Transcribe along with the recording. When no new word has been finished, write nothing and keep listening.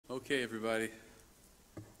Okay, everybody.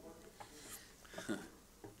 If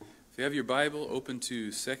you have your Bible, open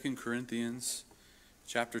to 2 Corinthians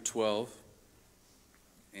chapter 12,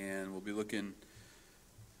 and we'll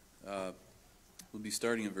be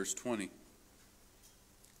starting in verse 20.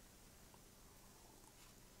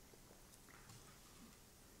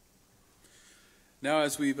 Now,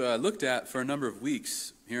 as we've looked at for a number of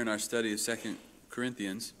weeks here in our study of 2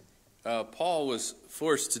 Corinthians, Paul was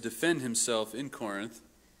forced to defend himself in Corinth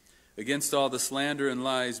against all the slander and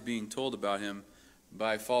lies being told about him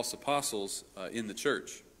by false apostles in the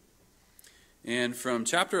church. And from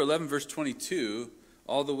chapter 11, verse 22,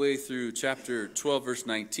 all the way through chapter 12, verse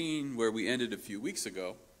 19, where we ended a few weeks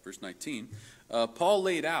ago, verse 19, Paul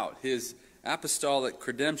laid out his apostolic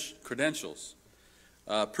credentials,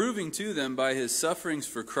 proving to them by his sufferings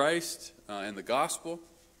for Christ and the gospel,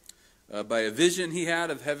 by a vision he had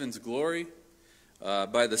of heaven's glory,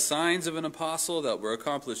 by the signs of an apostle that were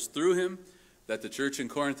accomplished through him, that the church in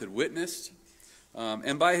Corinth had witnessed,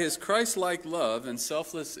 and by his Christ-like love and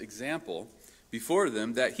selfless example before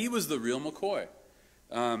them, that he was the real McCoy,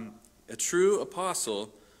 a true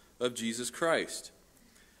apostle of Jesus Christ.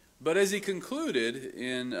 But as he concluded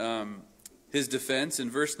in his defense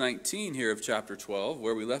in verse 19 here of chapter 12,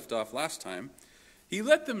 where we left off last time, he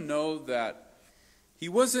let them know that he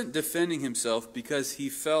wasn't defending himself because he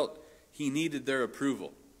felt he needed their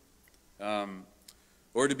approval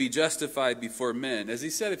or to be justified before men. As he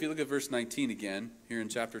said, if you look at verse 19 again, here in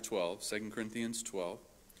chapter 12, 2 Corinthians 12,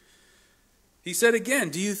 he said again,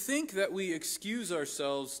 "Do you think that we excuse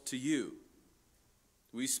ourselves to you?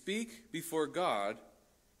 We speak before God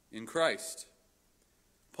in Christ."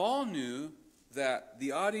 Paul knew that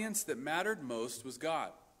the audience that mattered most was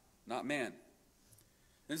God, not man.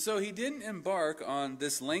 And so he didn't embark on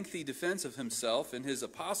this lengthy defense of himself and his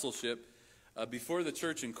apostleship before the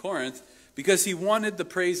church in Corinth because he wanted the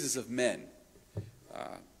praises of men.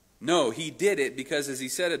 No, he did it because, as he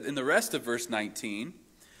said it in the rest of verse 19,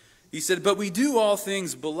 he said, "But we do all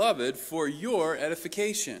things, beloved, for your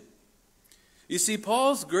edification." You see,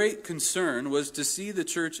 Paul's great concern was to see the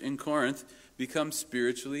church in Corinth become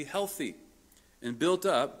spiritually healthy and built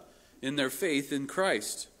up in their faith in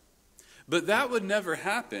Christ. But that would never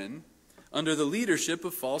happen under the leadership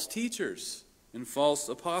of false teachers and false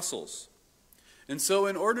apostles. And so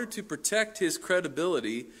in order to protect his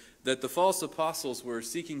credibility that the false apostles were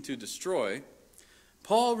seeking to destroy,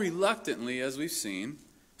 Paul reluctantly, as we've seen,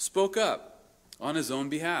 spoke up on his own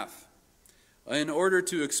behalf in order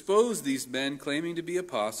to expose these men claiming to be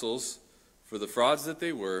apostles for the frauds that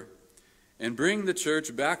they were and bring the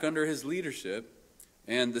church back under his leadership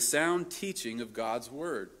and the sound teaching of God's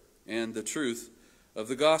word and the truth of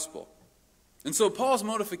the gospel. And so Paul's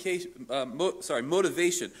motivation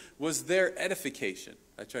was their edification.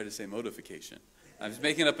 I tried to say modification. I was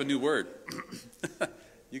making up a new word.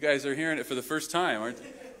 You guys are hearing it for the first time, aren't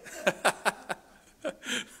you?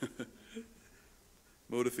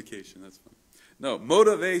 Modification, that's fun. No,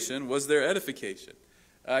 motivation was their edification.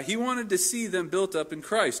 He wanted to see them built up in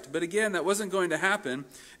Christ. But again, that wasn't going to happen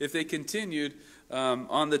if they continued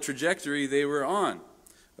on the trajectory they were on,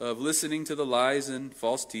 of listening to the lies and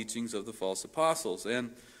false teachings of the false apostles,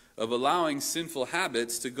 and of allowing sinful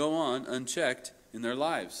habits to go on unchecked in their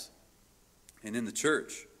lives and in the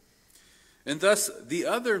church. And thus, the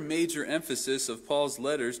other major emphasis of Paul's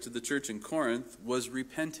letters to the church in Corinth was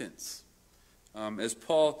repentance. As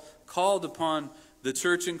Paul called upon the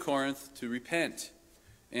church in Corinth to repent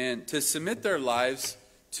and to submit their lives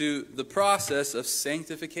to the process of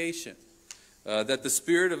sanctification that the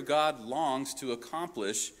Spirit of God longs to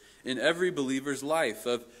accomplish in every believer's life,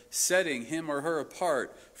 of setting him or her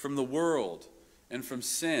apart from the world and from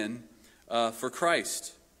sin for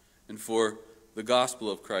Christ and for the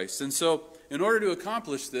gospel of Christ. And so, in order to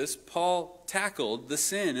accomplish this, Paul tackled the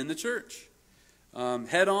sin in the church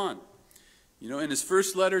head on. You know, in his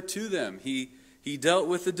first letter to them, he dealt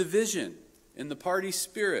with the division in the party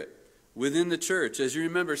spirit within the church. As you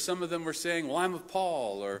remember, some of them were saying, well, I'm of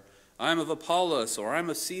Paul, or I'm of Apollos, or I'm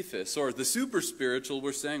of Cephas, or the super spiritual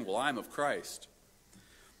were saying, well, I'm of Christ.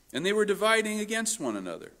 And they were dividing against one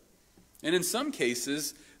another. And in some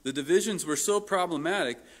cases, the divisions were so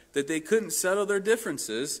problematic that they couldn't settle their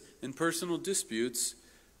differences in personal disputes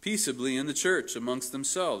peaceably in the church amongst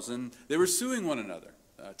themselves. And they were suing one another,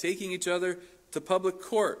 taking each other to public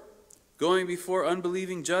court, going before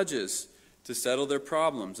unbelieving judges to settle their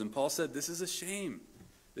problems. And Paul said, this is a shame.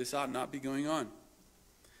 This ought not be going on.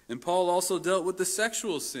 And Paul also dealt with the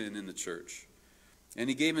sexual sin in the church. And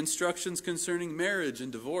he gave instructions concerning marriage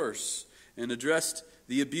and divorce, and addressed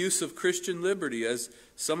the abuse of Christian liberty, as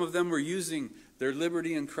some of them were using their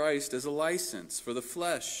liberty in Christ as a license for the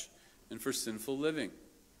flesh and for sinful living,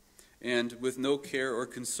 and with no care or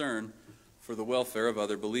concern for the welfare of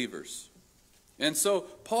other believers. And so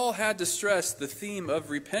Paul had to stress the theme of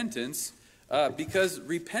repentance because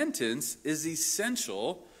repentance is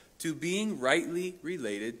essential to being rightly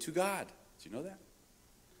related to God. Did you know that?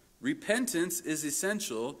 Repentance is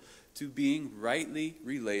essential to being rightly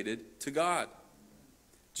related to God.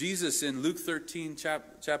 Jesus in Luke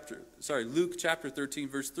chapter 13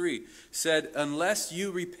 verse 3 said, "Unless you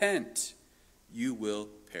repent, you will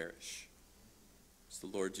perish." It's the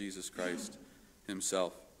Lord Jesus Christ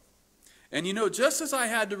himself. And you know, just as I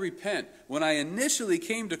had to repent when I initially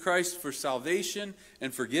came to Christ for salvation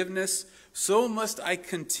and forgiveness, so must I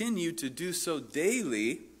continue to do so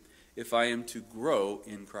daily if I am to grow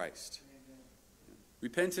in Christ.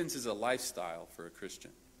 Repentance is a lifestyle for a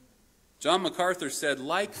Christian. John MacArthur said,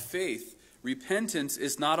 like faith, repentance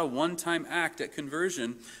is not a one-time act at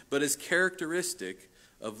conversion, but is characteristic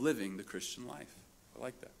of living the Christian life. I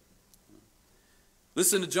like that.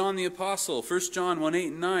 Listen to John the Apostle, 1 John 1:8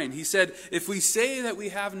 and 9. He said, "If we say that we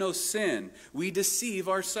have no sin, we deceive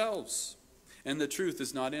ourselves, and the truth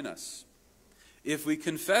is not in us. If we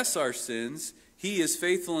confess our sins, he is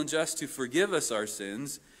faithful and just to forgive us our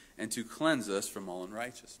sins and to cleanse us from all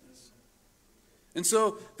unrighteousness." And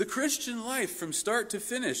so the Christian life from start to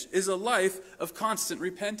finish is a life of constant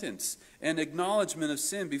repentance and acknowledgement of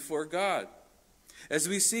sin before God, as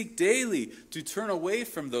we seek daily to turn away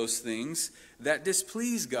from those things that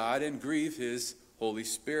displease God and grieve his Holy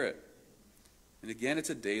Spirit. And again, it's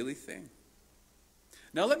a daily thing.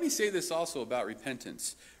 Now let me say this also about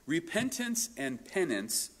repentance. Repentance and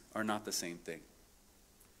penance are not the same thing.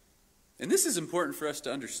 And this is important for us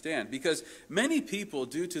to understand, because many people,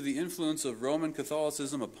 due to the influence of Roman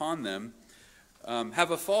Catholicism upon them,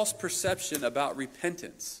 have a false perception about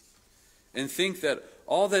repentance and think that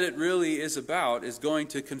all that it really is about is going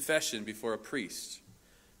to confession before a priest,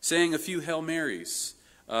 saying a few Hail Marys,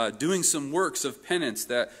 doing some works of penance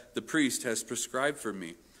that the priest has prescribed for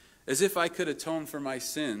me, as if I could atone for my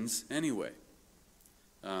sins anyway,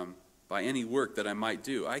 by any work that I might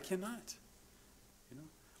do. I cannot.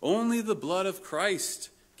 Only the blood of Christ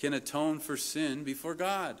can atone for sin before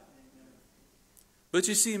God. But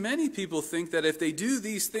you see, many people think that if they do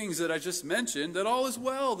these things that I just mentioned, that all is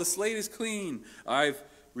well, the slate is clean, I've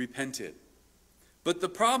repented. But the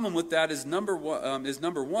problem with that is number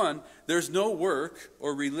one, there's no work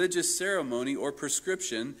or religious ceremony or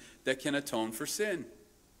prescription that can atone for sin.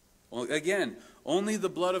 Well, again, only the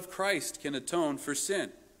blood of Christ can atone for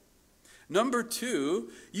sin. Number two,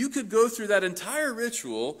 you could go through that entire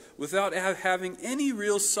ritual without having any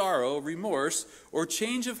real sorrow, remorse, or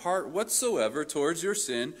change of heart whatsoever towards your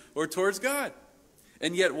sin or towards God,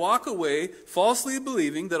 and yet walk away falsely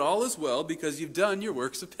believing that all is well because you've done your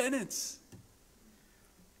works of penance.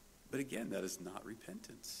 But again, that is not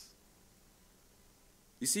repentance.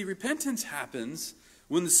 You see, repentance happens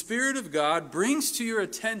when the Spirit of God brings to your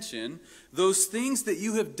attention those things that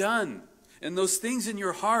you have done, and those things in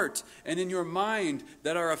your heart and in your mind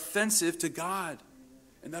that are offensive to God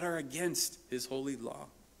and that are against his holy law,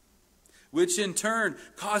 which in turn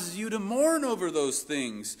causes you to mourn over those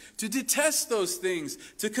things, to detest those things,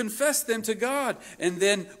 to confess them to God, and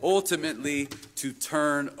then ultimately to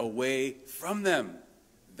turn away from them.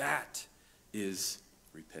 That is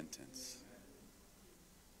repentance.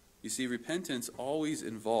 You see, repentance always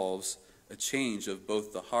involves a change of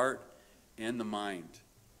both the heart and the mind,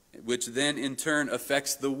 which then in turn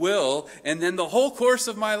affects the will and then the whole course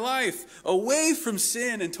of my life away from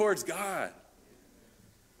sin and towards God.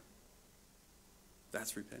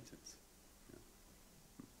 That's repentance.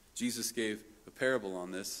 Jesus gave a parable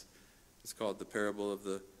on this. It's called the parable of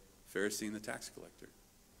the Pharisee and the tax collector.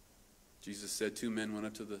 Jesus said 2 men went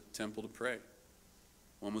up to the temple to pray.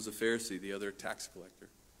 One was a Pharisee, the other a tax collector.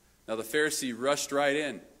 Now the Pharisee rushed right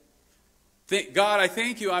in. God, I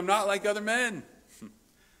thank you, I'm not like other men.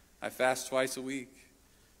 I fast twice a week.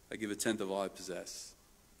 I give 1/10 of all I possess.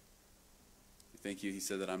 Thank you, he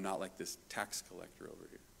said, that I'm not like this tax collector over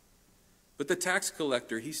here. But the tax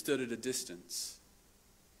collector, he stood at a distance.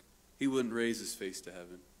 He wouldn't raise his face to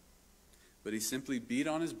heaven. But he simply beat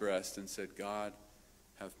on his breast and said, God,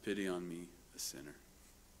 have pity on me, a sinner.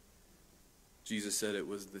 Jesus said it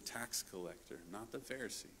was the tax collector, not the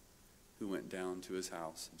Pharisee, who went down to his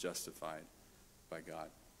house justified by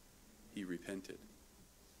God. He repented.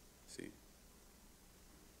 See?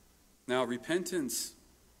 Now, repentance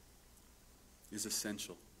is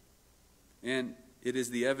essential. And it is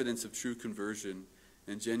the evidence of true conversion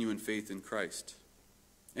and genuine faith in Christ.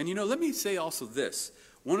 And let me say also this.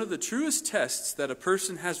 one of the truest tests that a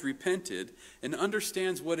person has repented and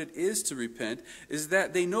understands what it is to repent is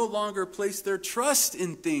that they no longer place their trust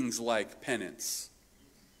in things like penance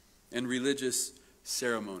and religious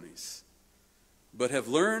ceremonies, but have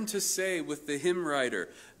learned to say with the hymn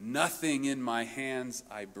writer, "Nothing in my hands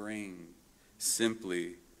I bring,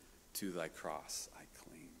 simply to thy cross I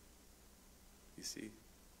cling." You see?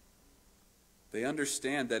 They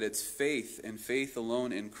understand that it's faith and faith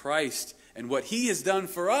alone in Christ and what he has done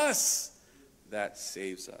for us that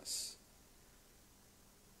saves us.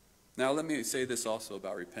 Now let me say this also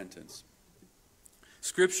about repentance.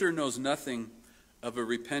 Scripture knows nothing of a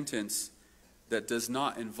repentance that does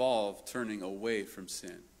not involve turning away from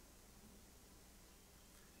sin.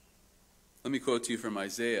 Let me quote to you from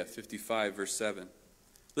Isaiah 55, verse 7.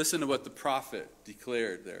 Listen to what the prophet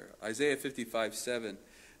declared there. Isaiah 55, 7.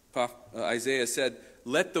 Isaiah said,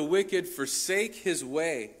 "Let the wicked forsake his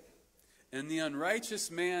way, and the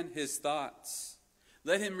unrighteous man his thoughts.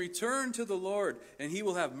 Let him return to the Lord, and he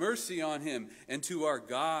will have mercy on him, and to our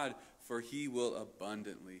God, for he will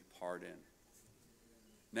abundantly pardon."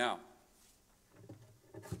 Now,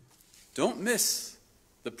 don't miss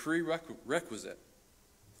the prerequisite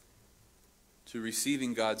to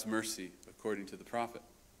receiving God's mercy according to the prophet,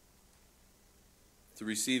 to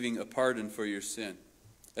receiving a pardon for your sin.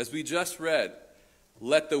 As we just read,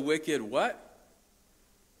 let the wicked what?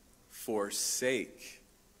 Forsake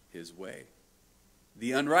his way.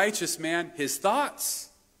 The unrighteous man, his thoughts.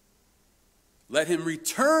 Let him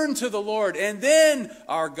return to the Lord, and then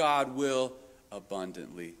our God will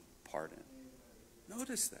abundantly pardon.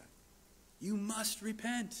 Notice that. You must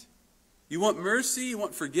repent. You want mercy, you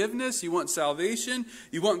want forgiveness, you want salvation,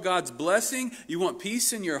 you want God's blessing, you want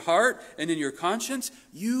peace in your heart and in your conscience,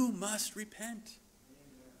 you must repent.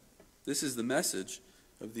 This is the message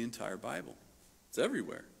of the entire Bible. It's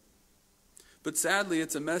everywhere. But sadly,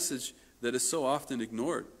 it's a message that is so often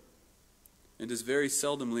ignored and is very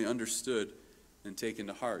seldomly understood and taken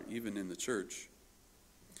to heart, even in the church.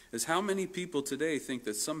 As how many people today think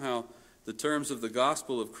that somehow the terms of the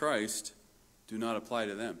gospel of Christ do not apply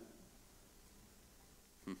to them?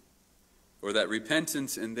 Or that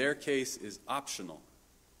repentance in their case is optional,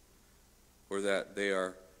 or that they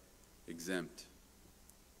are exempt.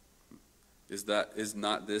 Is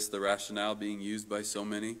not this the rationale being used by so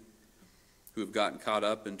many who have gotten caught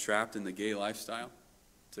up and trapped in the gay lifestyle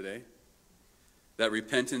today? That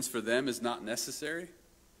repentance for them is not necessary,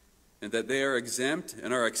 and that they are exempt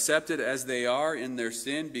and are accepted as they are in their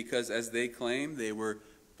sin because, as they claim, they were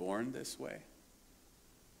born this way.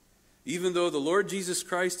 Even though the Lord Jesus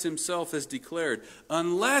Christ himself has declared,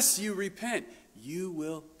 unless you repent, you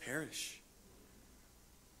will perish.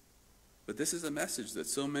 But this is a message that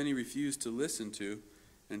so many refuse to listen to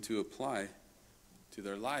and to apply to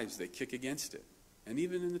their lives. They kick against it. And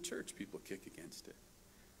even in the church, people kick against it.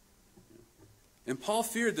 And Paul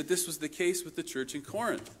feared that this was the case with the church in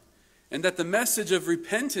Corinth, and that the message of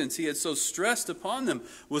repentance he had so stressed upon them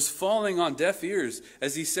was falling on deaf ears.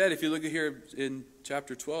 As he said, if you look at here in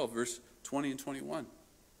chapter 12, verse 20 and 21.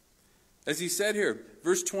 As he said here,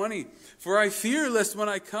 verse 20, "For I fear lest when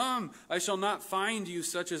I come I shall not find you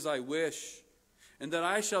such as I wish, and that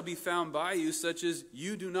I shall be found by you such as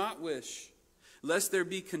you do not wish, lest there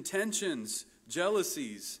be contentions,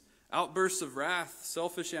 jealousies, outbursts of wrath,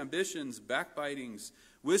 selfish ambitions, backbitings,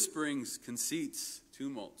 whisperings, conceits,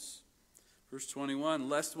 tumults." Verse 21,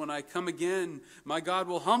 "Lest when I come again, my God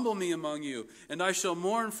will humble me among you, and I shall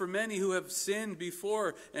mourn for many who have sinned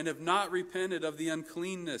before and have not repented of the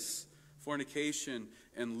uncleanness, fornication,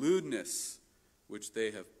 and lewdness which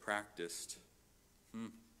they have practiced."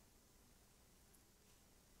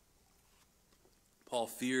 Paul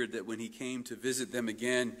feared that when he came to visit them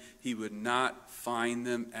again, he would not find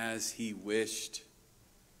them as he wished,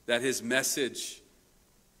 that his message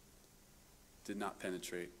did not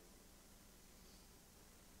penetrate,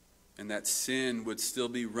 and that sin would still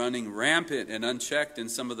be running rampant and unchecked in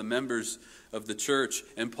some of the members of the church.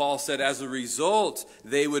 And Paul said as a result,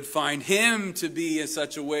 they would find him to be in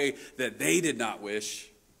such a way that they did not wish.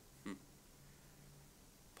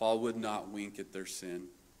 Paul would not wink at their sin,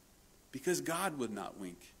 because God would not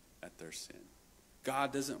wink at their sin.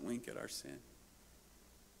 God doesn't wink at our sin.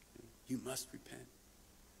 You must repent.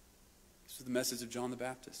 This was the message of John the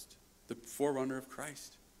Baptist, the forerunner of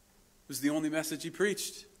Christ. It was the only message he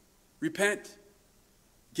preached. Repent.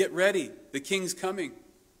 Get ready. The king's coming.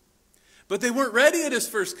 But they weren't ready at his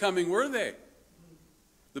first coming, were they?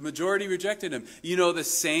 The majority rejected him. You know the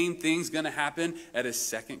same thing's going to happen at his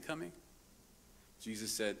second coming.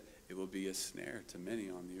 Jesus said, it will be a snare to many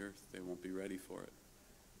on the earth. They won't be ready for it.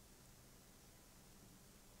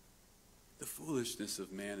 the foolishness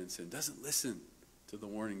of man and sin. Doesn't listen to the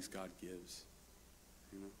warnings God gives.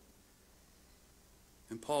 You know?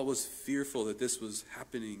 And Paul was fearful that this was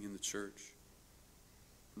happening in the church.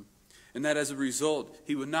 And that as a result,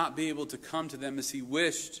 he would not be able to come to them as he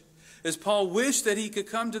wished. As Paul wished that he could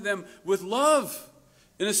come to them with love,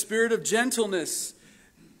 in a spirit of gentleness.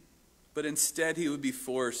 But instead he would be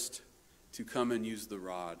forced to come and use the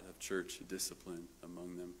rod of church discipline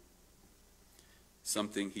among them.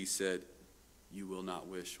 Something, he said, you will not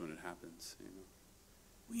wish when it happens. You know?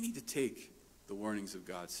 We need to take the warnings of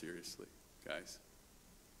God seriously, guys.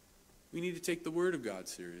 We need to take the word of God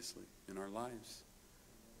seriously in our lives.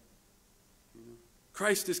 You know?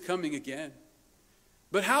 Christ is coming again.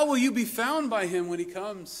 But how will you be found by him when he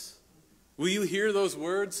comes? Will you hear those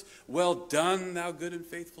words? Well done, thou good and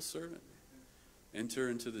faithful servant. Enter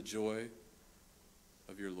into the joy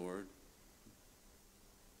of your Lord.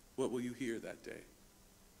 What will you hear that day?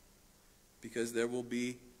 Because there will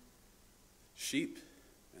be sheep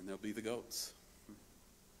and there'll be the goats.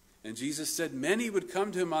 And Jesus said many would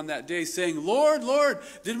come to him on that day saying, Lord, Lord,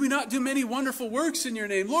 did we not do many wonderful works in your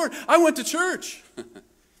name? Lord, I went to church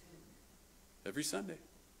every Sunday.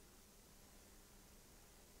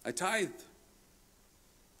 I tithed.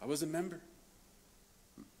 I was a member.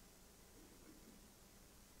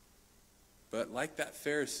 But like that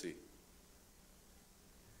Pharisee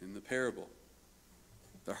in the parable,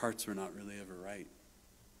 their hearts were not really ever right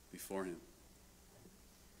before him.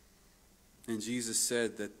 And Jesus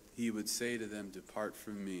said that he would say to them, depart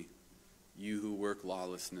from me, you who work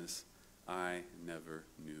lawlessness. I never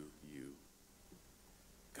knew you.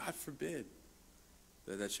 God forbid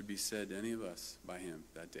that should be said to any of us by him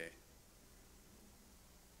that day.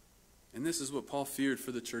 And this is what Paul feared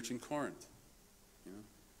for the church in Corinth. You know?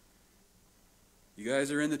 You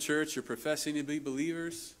guys are in the church, you're professing to be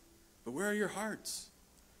believers, but where are your hearts?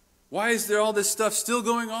 Why is there all this stuff still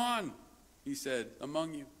going on, he said,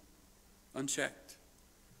 among you, unchecked?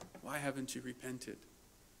 Why haven't you repented?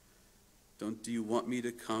 Do you want me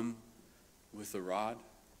to come with a rod?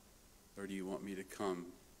 Or do you want me to come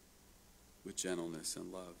with gentleness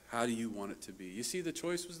and love? How do you want it to be? You see, the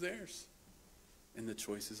choice was theirs. And the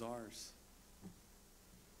choice is ours.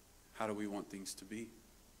 How do we want things to be?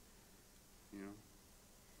 You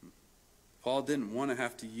know? Paul didn't want to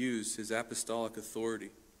have to use his apostolic authority.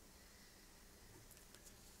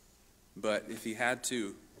 But if he had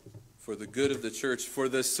to, for the good of the church, for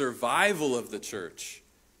the survival of the church,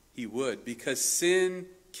 he would. Because sin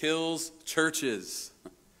kills churches.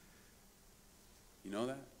 You know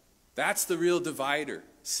that? That's the real divider.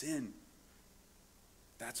 Sin.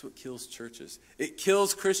 That's what kills churches. It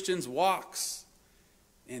kills Christians' walks.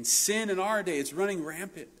 And sin in our day, it's running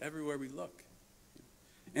rampant everywhere we look.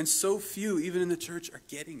 And so few, even in the church, are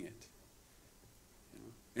getting it.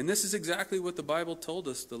 And this is exactly what the Bible told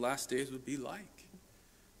us the last days would be like.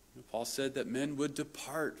 Paul said that men would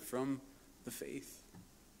depart from the faith.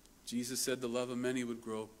 Jesus said the love of many would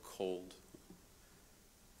grow cold.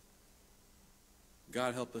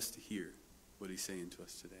 God help us to hear what he's saying to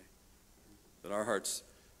us today. That our hearts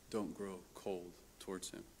don't grow cold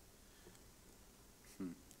towards him.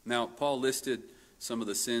 Now, Paul listed some of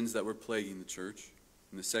the sins that were plaguing the church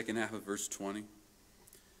in the second half of verse 20.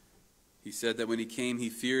 He said that when he came, he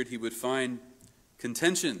feared he would find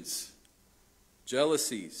contentions,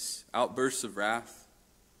 jealousies, outbursts of wrath,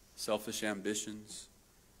 selfish ambitions,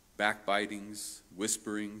 backbitings,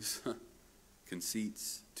 whisperings,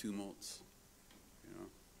 conceits, tumults.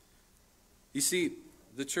 You see,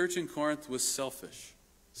 the church in Corinth was selfish.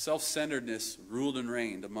 Self-centeredness ruled and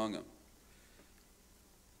reigned among them.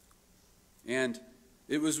 And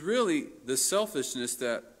it was really the selfishness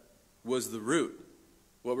that was the root.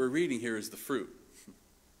 What we're reading here is the fruit.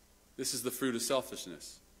 This is the fruit of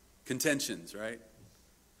selfishness. Contentions, right?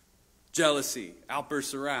 Jealousy,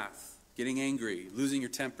 outbursts of wrath, getting angry, losing your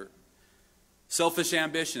temper. Selfish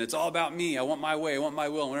ambition. It's all about me. I want my way. I want my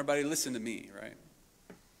will. I want everybody to listen to me, right?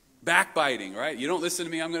 Backbiting, right? You don't listen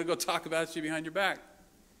to me, I'm going to go talk about you behind your back.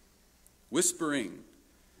 Whispering.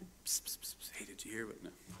 Psst, psst, psst, psst. Hey, did you hear what?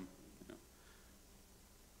 No. No.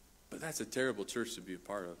 But that's a terrible church to be a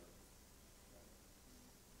part of.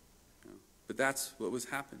 You know? But that's what was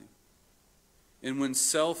happening. And when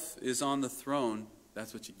self is on the throne,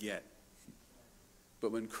 that's what you get.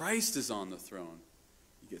 But when Christ is on the throne,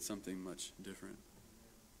 you get something much different.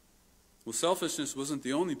 Well, selfishness wasn't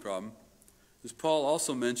the only problem. As Paul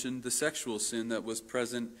also mentioned the sexual sin that was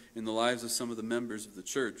present in the lives of some of the members of the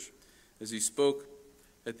church, as he spoke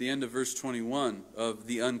at the end of verse 21 of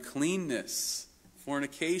the uncleanness,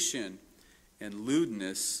 fornication, and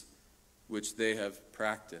lewdness which they have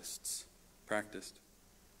practiced.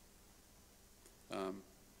 And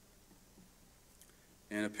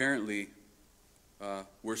apparently,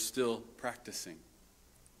 we're still practicing.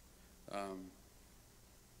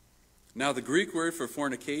 Now, the Greek word for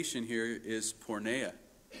fornication here is porneia,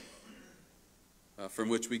 from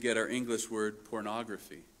which we get our English word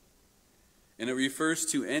pornography. And it refers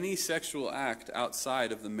to any sexual act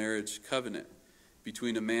outside of the marriage covenant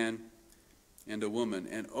between a man and a woman.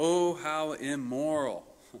 And oh, how immoral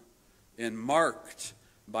and marked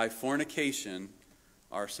by fornication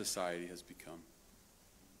our society has become.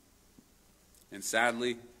 And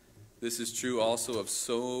sadly, this is true also of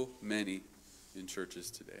so many in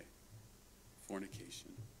churches today.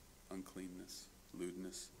 Fornication, uncleanness,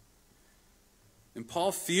 lewdness. And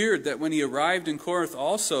Paul feared that when he arrived in Corinth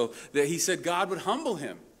also, that he said God would humble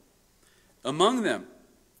him among them.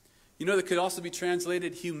 You know, that could also be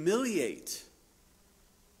translated humiliate.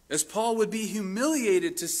 As Paul would be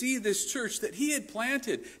humiliated to see this church that he had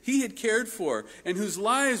planted, he had cared for, and whose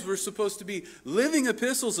lives were supposed to be living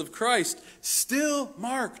epistles of Christ, still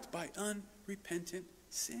marked by unrepentant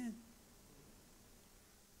sin.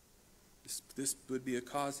 This would be a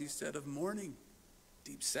cause, he said, of mourning,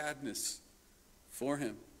 deep sadness for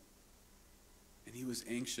him. And he was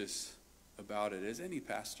anxious about it, as any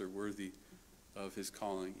pastor worthy of his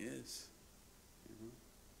calling is.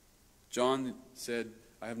 John said,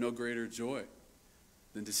 I have no greater joy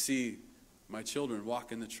than to see my children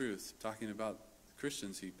walk in the truth, talking about the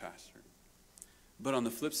Christians he pastored. But on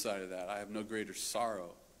the flip side of that, I have no greater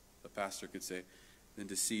sorrow, a pastor could say, than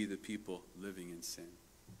to see the people living in sin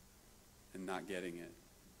and not getting it.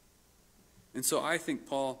 And so I think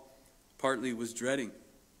Paul partly was dreading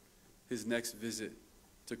his next visit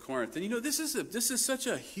to Corinth. And you know, this is such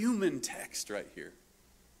a human text right here.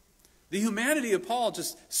 The humanity of Paul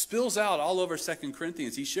just spills out all over 2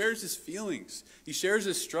 Corinthians. He shares his feelings. He shares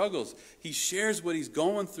his struggles. He shares what he's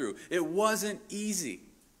going through. It wasn't easy.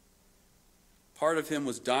 Part of him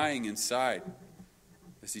was dying inside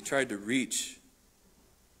as he tried to reach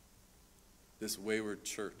this wayward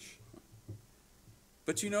church.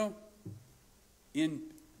 But you know, in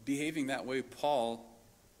behaving that way, Paul,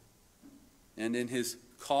 and in his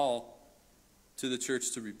call to the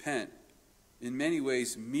church to repent, in many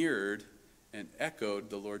ways mirrored and echoed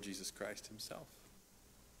the Lord Jesus Christ himself.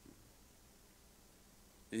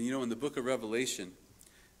 And you know, in the book of Revelation,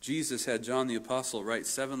 Jesus had John the Apostle write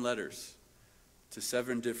 7 letters to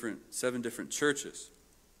 7 different churches,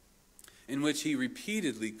 in which he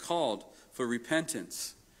repeatedly called for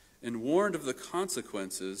repentance and warned of the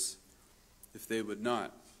consequences if they would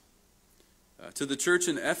not. To the church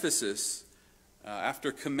in Ephesus,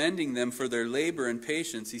 after commending them for their labor and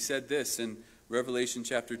patience, he said this in Revelation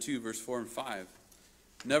chapter 2, verse 4 and 5.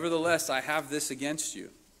 Nevertheless, I have this against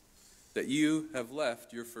you, that you have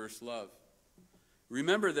left your first love.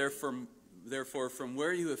 Remember, therefore, from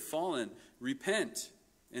where you have fallen, repent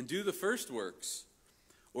and do the first works,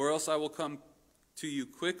 or else I will come to you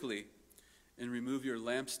quickly and remove your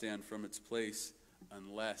lampstand from its place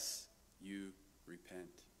unless you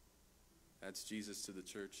repent. That's Jesus to the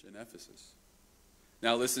church in Ephesus.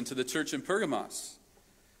 Now listen to the church in Pergamos.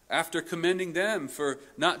 After commending them for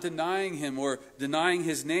not denying him or denying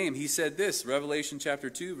his name, he said this, Revelation chapter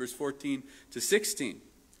 2, verse 14 to 16.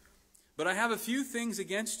 But I have a few things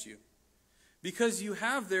against you, because you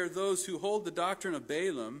have there those who hold the doctrine of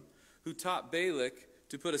Balaam, who taught Balak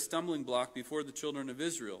to put a stumbling block before the children of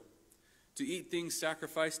Israel, to eat things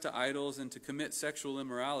sacrificed to idols, and to commit sexual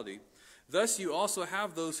immorality. Thus you also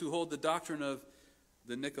have those who hold the doctrine of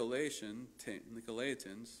the Nicolaitans,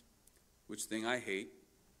 which thing I hate.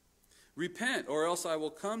 Repent, or else I will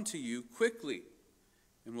come to you quickly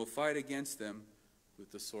and will fight against them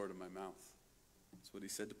with the sword of my mouth. That's what he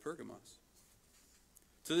said to Pergamos.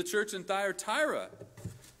 To the church in Thyatira,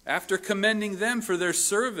 after commending them for their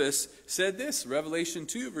service, said this, Revelation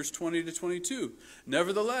 2, verse 20 to 22.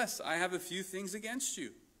 Nevertheless, I have a few things against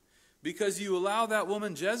you, because you allow that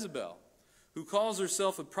woman Jezebel, who calls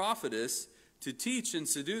herself a prophetess, to teach and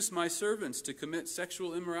seduce my servants to commit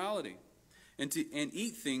sexual immorality and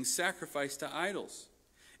eat things sacrificed to idols.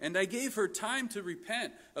 And I gave her time to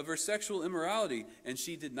repent of her sexual immorality, and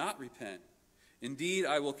she did not repent. Indeed,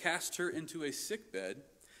 I will cast her into a sickbed,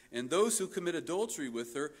 and those who commit adultery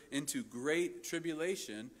with her into great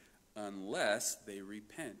tribulation, unless they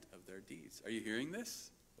repent of their deeds. Are you hearing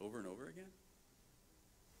this over and over again?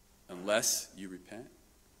 Unless you repent.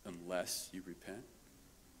 Unless you repent.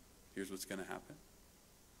 Here's what's going to happen.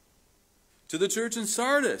 To the church in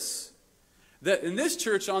Sardis, that in this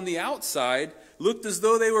church on the outside looked as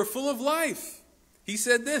though they were full of life. He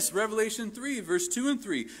said this, Revelation 3, verse 2 and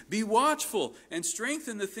 3. Be watchful and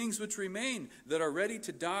strengthen the things which remain that are ready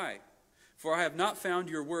to die. For I have not found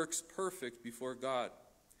your works perfect before God.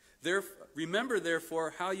 Remember,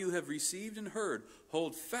 therefore, how you have received and heard.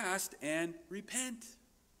 Hold fast and repent.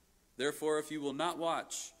 Therefore, if you will not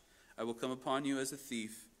watch, I will come upon you as a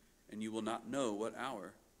thief, and you will not know what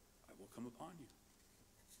hour I will come upon you.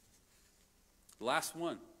 The last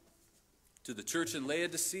one, to the church in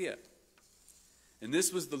Laodicea. And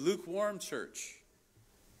this was the lukewarm church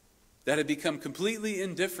that had become completely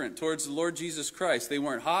indifferent towards the Lord Jesus Christ. They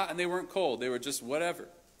weren't hot and they weren't cold. They were just whatever.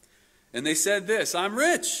 And they said this, I'm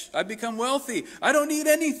rich. I've become wealthy. I don't need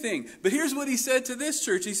anything. But here's what he said to this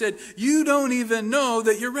church. He said, you don't even know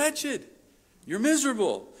that you're wretched. You're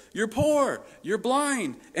miserable. You're poor. You're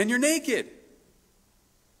blind. And you're naked.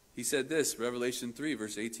 He said this, Revelation 3,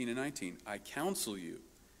 verse 18 and 19. I counsel you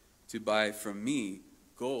to buy from me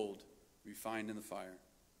gold refined in the fire,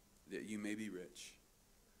 that you may be rich,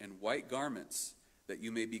 and white garments, that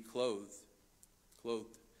you may be clothed,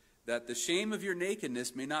 that the shame of your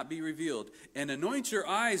nakedness may not be revealed, and anoint your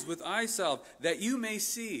eyes with eye salve, that you may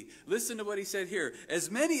see. Listen to what he said here.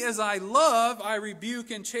 As many as I love, I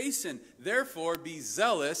rebuke and chasten. Therefore, be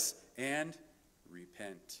zealous and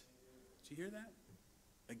repent. Did you hear that?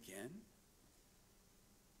 Again?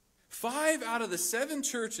 5 out of the 7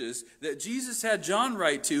 churches that Jesus had John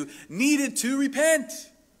write to needed to repent.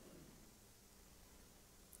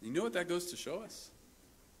 You know what that goes to show us?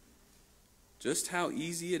 Just how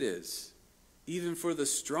easy it is, even for the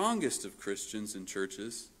strongest of Christians and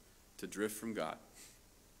churches, to drift from God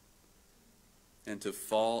and to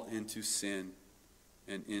fall into sin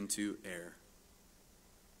and into error.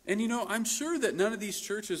 And you know, I'm sure that none of these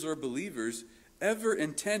churches or believers ever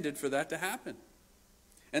intended for that to happen.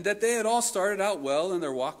 And that they had all started out well in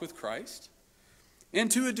their walk with Christ. And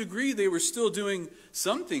to a degree, they were still doing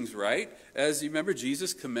some things right. As you remember,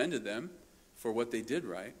 Jesus commended them for what they did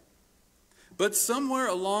right. But somewhere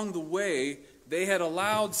along the way, they had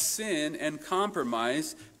allowed sin and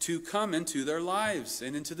compromise to come into their lives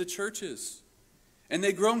and into the churches. And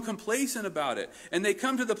they'd grown complacent about it. And they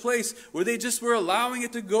come to the place where they just were allowing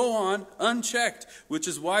it to go on unchecked, which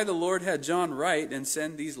is why the Lord had John write and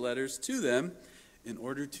send these letters to them in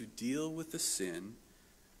order to deal with the sin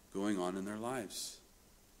going on in their lives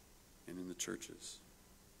and in the churches.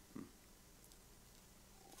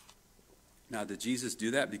 Now, did Jesus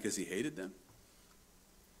do that because he hated them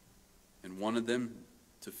and wanted them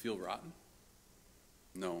to feel rotten?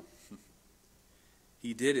 No.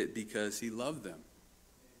 He did it because he loved them.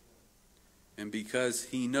 And because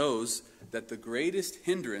he knows that the greatest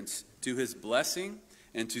hindrance to his blessing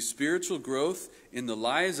and to spiritual growth in the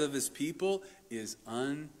lives of his people is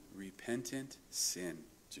unrepentant sin.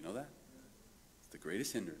 Did you know that? It's the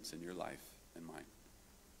greatest hindrance in your life and mine.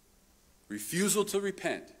 Refusal to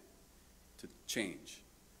repent, to change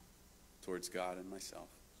towards God and myself.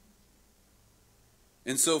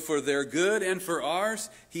 And so for their good and for ours,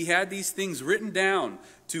 he had these things written down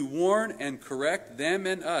to warn and correct them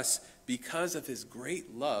and us because of his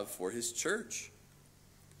great love for his church.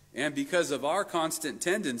 And because of our constant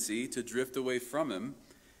tendency to drift away from him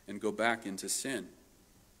and go back into sin.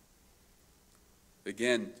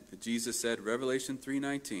 Again, Jesus said, Revelation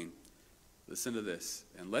 3:19, listen to this,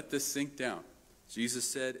 and let this sink down. Jesus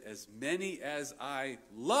said, as many as I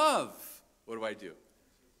love, what do?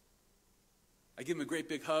 I give him a great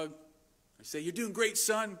big hug. I say, you're doing great,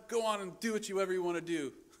 son. Go on and do whatever you want to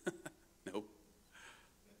do. Nope.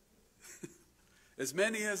 As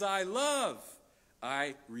many as I love,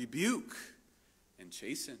 I rebuke and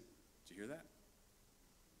chasten. Did you hear that?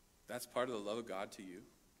 That's part of the love of God to you,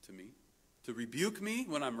 to me. To rebuke me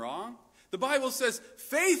when I'm wrong. The Bible says,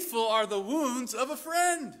 faithful are the wounds of a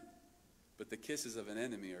friend, but the kisses of an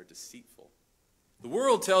enemy are deceitful. The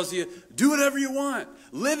world tells you, do whatever you want.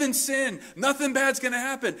 Live in sin. Nothing bad's going to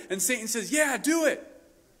happen. And Satan says, yeah, do it.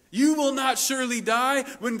 You will not surely die.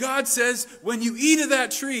 When God says, when you eat of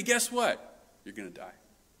that tree, guess what? You're going to die.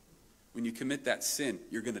 When you commit that sin,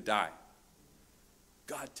 you're going to die.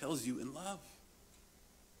 God tells you in love.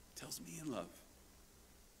 Tells me in love.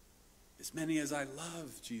 As many as I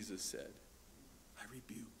love, Jesus said, I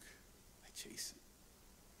rebuke, I chasten.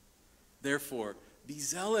 Therefore, be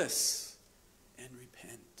zealous and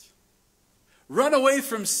repent. Run away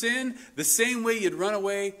from sin the same way you'd run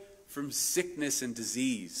away from sickness and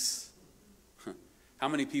disease. How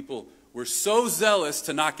many people were so zealous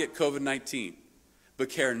to not get COVID-19, but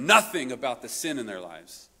care nothing about the sin in their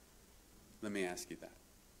lives? Let me ask you that.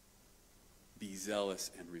 Be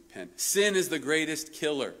zealous and repent. Sin is the greatest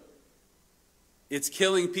killer. It's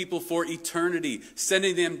killing people for eternity,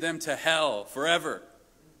 sending them to hell forever.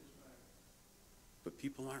 But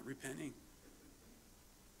people aren't repenting.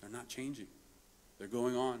 They're not changing. They're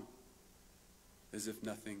going on. as if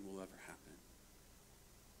nothing will ever happen.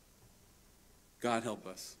 God help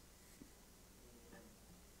us.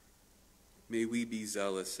 May we be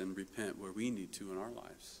zealous and repent where we need to in our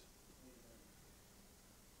lives.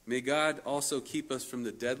 May God also keep us from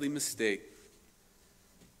the deadly mistake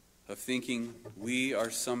of thinking we are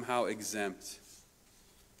somehow exempt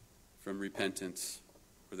from repentance,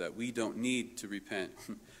 or that we don't need to repent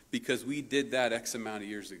because we did that X amount of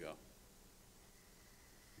years ago.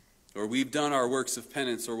 Or we've done our works of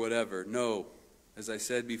penance or whatever. No, as I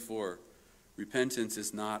said before, repentance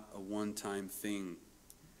is not a one-time thing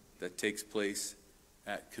that takes place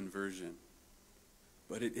at conversion.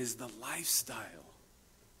 But it is the lifestyle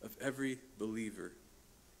of every believer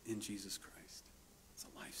in Jesus Christ. It's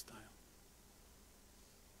a lifestyle.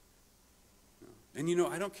 And you know,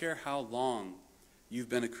 I don't care how long you've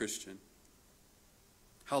been a Christian,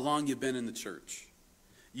 how long you've been in the church.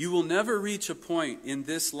 You will never reach a point in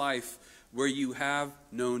this life where you have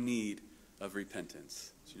no need of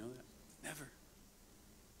repentance. Did you know that? Never.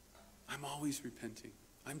 I'm always repenting.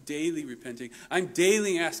 I'm daily repenting. I'm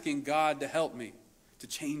daily asking God to help me, to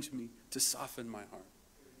change me, to soften my heart,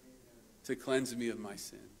 to cleanse me of my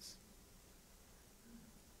sins.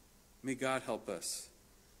 May God help us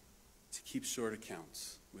to keep short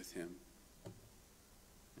accounts with Him.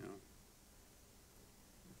 You know,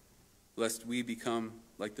 lest we become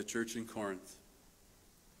like the church in Corinth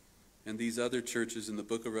and these other churches in the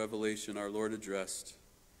book of Revelation our Lord addressed.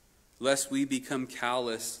 Lest we become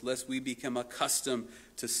callous, lest we become accustomed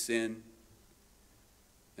to sin,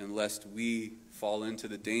 and lest we fall into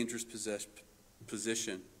the dangerous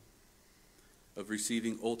position of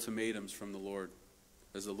receiving ultimatums from the Lord.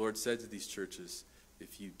 As the Lord said to these churches,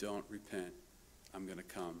 if you don't repent, I'm going to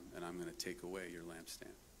come and I'm going to take away your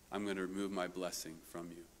lampstand. I'm going to remove my blessing from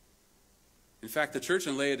you. In fact, the church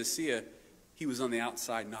in Laodicea, he was on the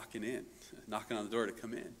outside knocking on the door to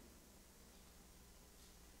come in.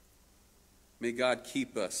 May God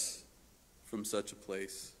keep us from such a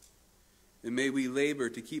place. And may we labor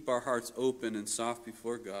to keep our hearts open and soft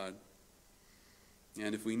before God.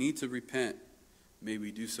 And if we need to repent, may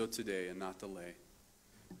we do so today and not delay,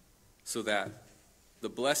 so that the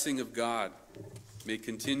blessing of God may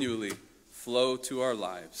continually flow to our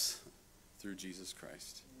lives through Jesus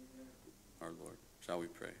Christ, our Lord. Shall we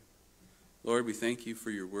pray? Lord, we thank you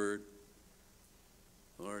for your word.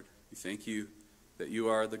 Lord, we thank you that you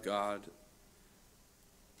are the God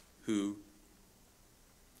who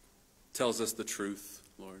tells us the truth,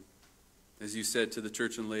 Lord. As you said to the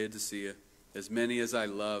church in Laodicea, as many as I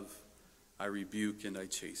love, I rebuke and I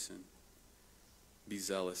chasten. Be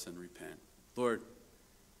zealous and repent. Lord,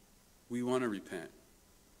 we want to repent.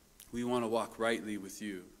 We want to walk rightly with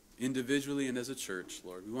you, individually and as a church,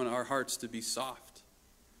 Lord. We want our hearts to be soft,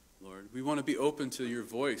 Lord. We want to be open to your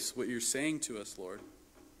voice, what you're saying to us, Lord.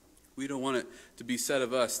 We don't want it to be said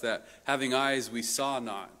of us that having eyes we saw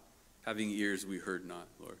not, having ears we heard not,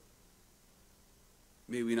 Lord.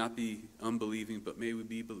 May we not be unbelieving, but may we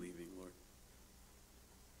be believing, Lord.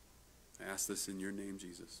 I ask this in your name,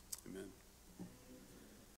 Jesus. Amen.